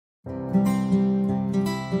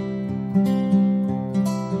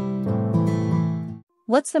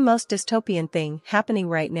What's the most dystopian thing happening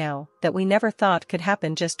right now that we never thought could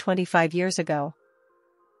happen just 25 years ago?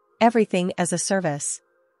 Everything as a service.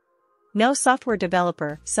 No software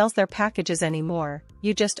developer sells their packages anymore,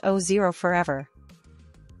 you just owe zero forever.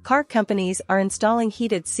 Car companies are installing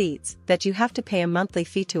heated seats that you have to pay a monthly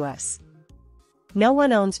fee to us. No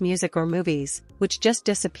one owns music or movies, which just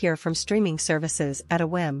disappear from streaming services at a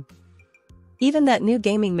whim. Even that new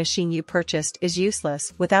gaming machine you purchased is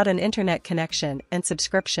useless without an internet connection and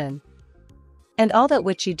subscription. And all that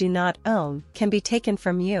which you do not own can be taken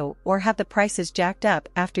from you or have the prices jacked up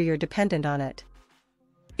after you're dependent on it.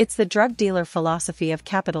 It's the drug dealer philosophy of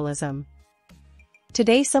capitalism.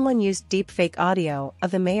 Today someone used deepfake audio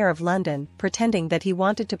of the mayor of London pretending that he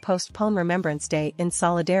wanted to postpone Remembrance Day in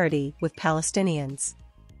solidarity with Palestinians.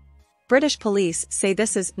 British police say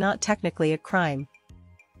this is not technically a crime.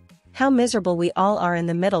 How miserable we all are in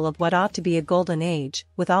the middle of what ought to be a golden age,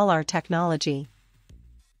 with all our technology.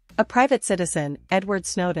 A private citizen, Edward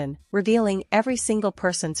Snowden, revealing every single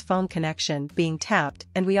person's phone connection being tapped,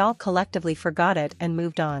 and we all collectively forgot it and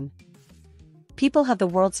moved on. People have the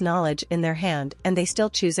world's knowledge in their hand and they still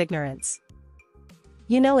choose ignorance.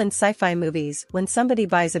 You know, in sci-fi movies, when somebody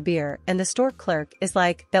buys a beer and the store clerk is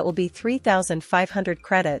like, that will be 3,500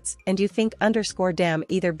 credits, and you think _damn,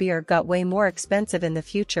 either beer got way more expensive in the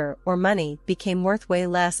future or money became worth way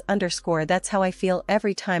less _ that's how I feel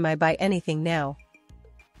every time I buy anything now.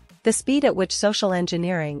 The speed at which social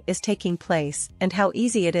engineering is taking place and how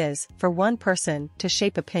easy it is for one person to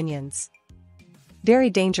shape opinions. Very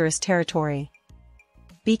dangerous territory.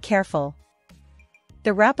 Be careful.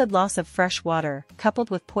 The rapid loss of fresh water,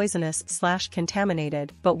 coupled with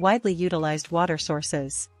poisonous/contaminated but widely utilized water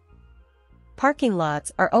sources. Parking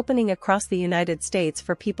lots are opening across the United States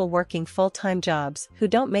for people working full-time jobs who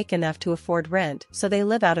don't make enough to afford rent, so they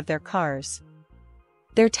live out of their cars.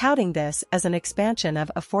 They're touting this as an expansion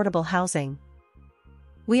of affordable housing.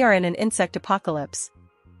 We are in an insect apocalypse.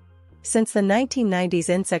 Since the 1990s,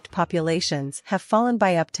 insect populations have fallen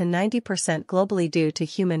by up to 90% globally due to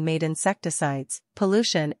human-made insecticides,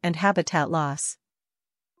 pollution, and habitat loss.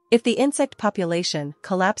 If the insect population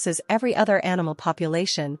collapses, every other animal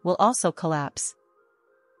population will also collapse.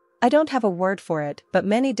 I don't have a word for it, but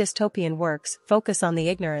many dystopian works focus on the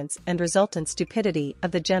ignorance and resultant stupidity of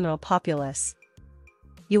the general populace.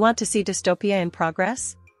 You want to see dystopia in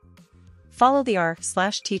progress? Follow the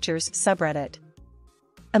r/teachers subreddit.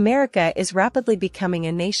 America is rapidly becoming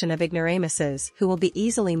a nation of ignoramuses who will be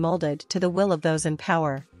easily molded to the will of those in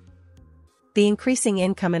power. The increasing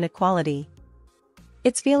income inequality.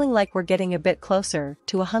 It's feeling like we're getting a bit closer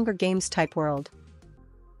to a Hunger Games type world.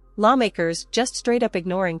 Lawmakers just straight up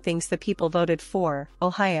ignoring things the people voted for,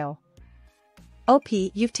 Ohio. OP,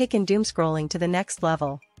 you've taken doomscrolling to the next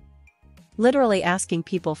level. Literally asking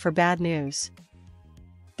people for bad news.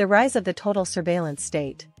 The rise of the total surveillance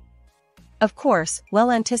state. Of course, well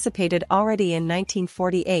anticipated already in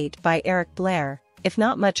 1948 by Eric Blair, if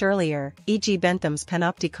not much earlier, e.g. Bentham's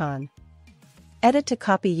Panopticon. Edit to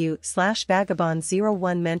copy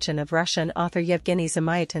u/vagabond01 mention of Russian author Yevgeny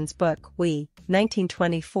Zamyatin's book, We,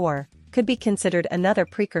 1924, could be considered another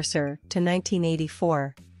precursor to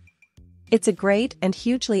 1984. It's a great and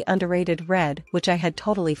hugely underrated read which I had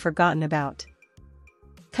totally forgotten about.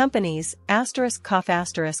 Companies, Nestle*,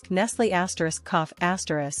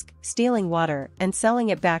 stealing water and selling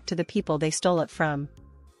it back to the people they stole it from.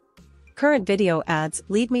 Current video ads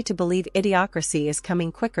lead me to believe idiocracy is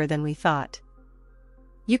coming quicker than we thought.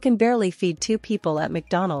 You can barely feed 2 people at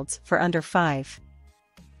McDonald's for under 5.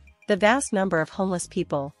 The vast number of homeless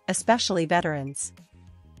people, especially veterans.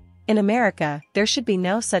 In America, there should be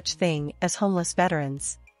no such thing as homeless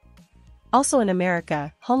veterans. Also in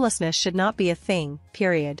America, homelessness should not be a thing,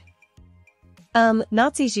 period.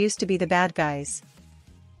 Nazis used to be the bad guys.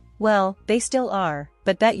 Well, they still are,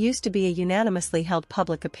 but that used to be a unanimously held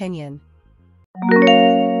public opinion.